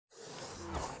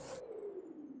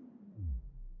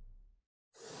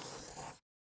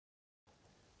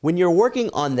When you're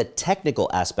working on the technical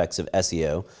aspects of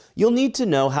SEO, you'll need to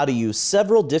know how to use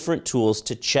several different tools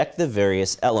to check the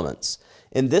various elements.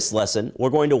 In this lesson,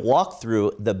 we're going to walk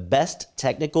through the best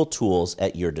technical tools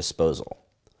at your disposal.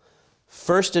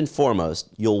 First and foremost,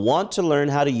 you'll want to learn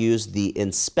how to use the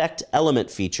Inspect Element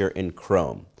feature in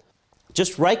Chrome.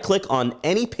 Just right-click on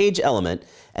any page element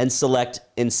and select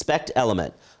Inspect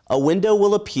Element. A window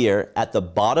will appear at the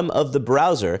bottom of the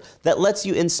browser that lets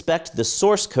you inspect the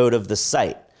source code of the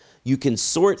site. You can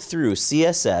sort through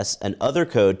CSS and other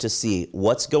code to see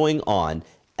what's going on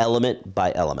element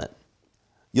by element.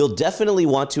 You'll definitely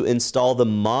want to install the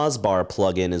MozBar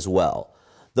plugin as well.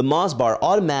 The MozBar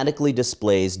automatically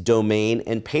displays domain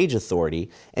and page authority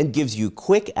and gives you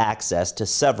quick access to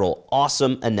several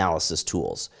awesome analysis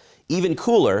tools. Even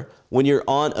cooler, when you're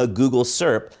on a Google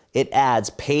SERP, it adds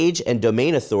page and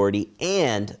domain authority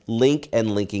and link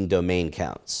and linking domain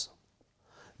counts.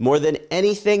 More than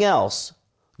anything else,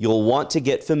 you'll want to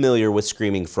get familiar with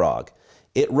Screaming Frog.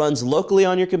 It runs locally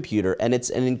on your computer, and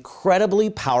it's an incredibly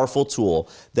powerful tool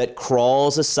that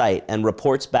crawls a site and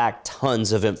reports back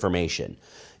tons of information.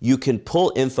 You can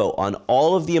pull info on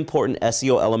all of the important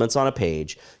SEO elements on a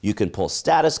page. You can pull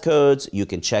status codes, you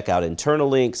can check out internal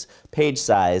links, page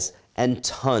size, and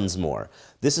tons more.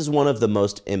 This is one of the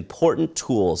most important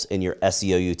tools in your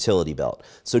SEO utility belt,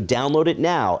 so download it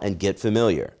now and get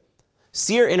familiar.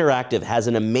 Seer Interactive has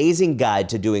an amazing guide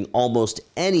to doing almost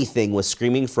anything with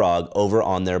Screaming Frog over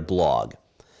on their blog.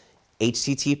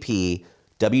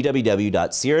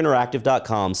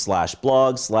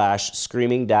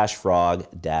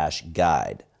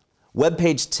 http://www.seerinteractive.com/blog/screaming-frog-guide.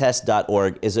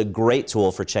 Webpagetest.org is a great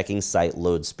tool for checking site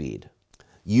load speed.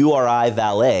 URI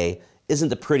Valet isn't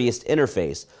the prettiest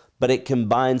interface, but it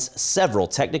combines several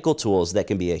technical tools that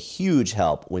can be a huge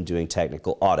help when doing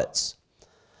technical audits.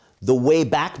 The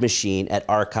Wayback Machine at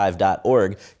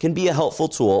archive.org can be a helpful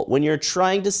tool when you're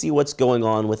trying to see what's going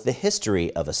on with the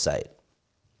history of a site.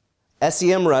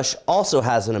 SEMrush also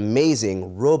has an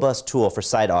amazing, robust tool for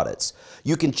site audits.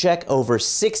 You can check over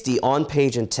 60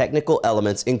 on-page and technical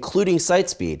elements, including site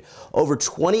speed, over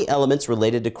 20 elements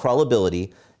related to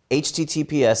crawlability,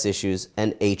 HTTPS issues,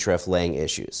 and hreflang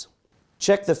issues.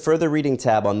 Check the Further Reading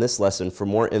tab on this lesson for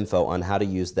more info on how to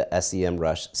use the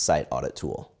SEMrush Site Audit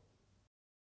tool.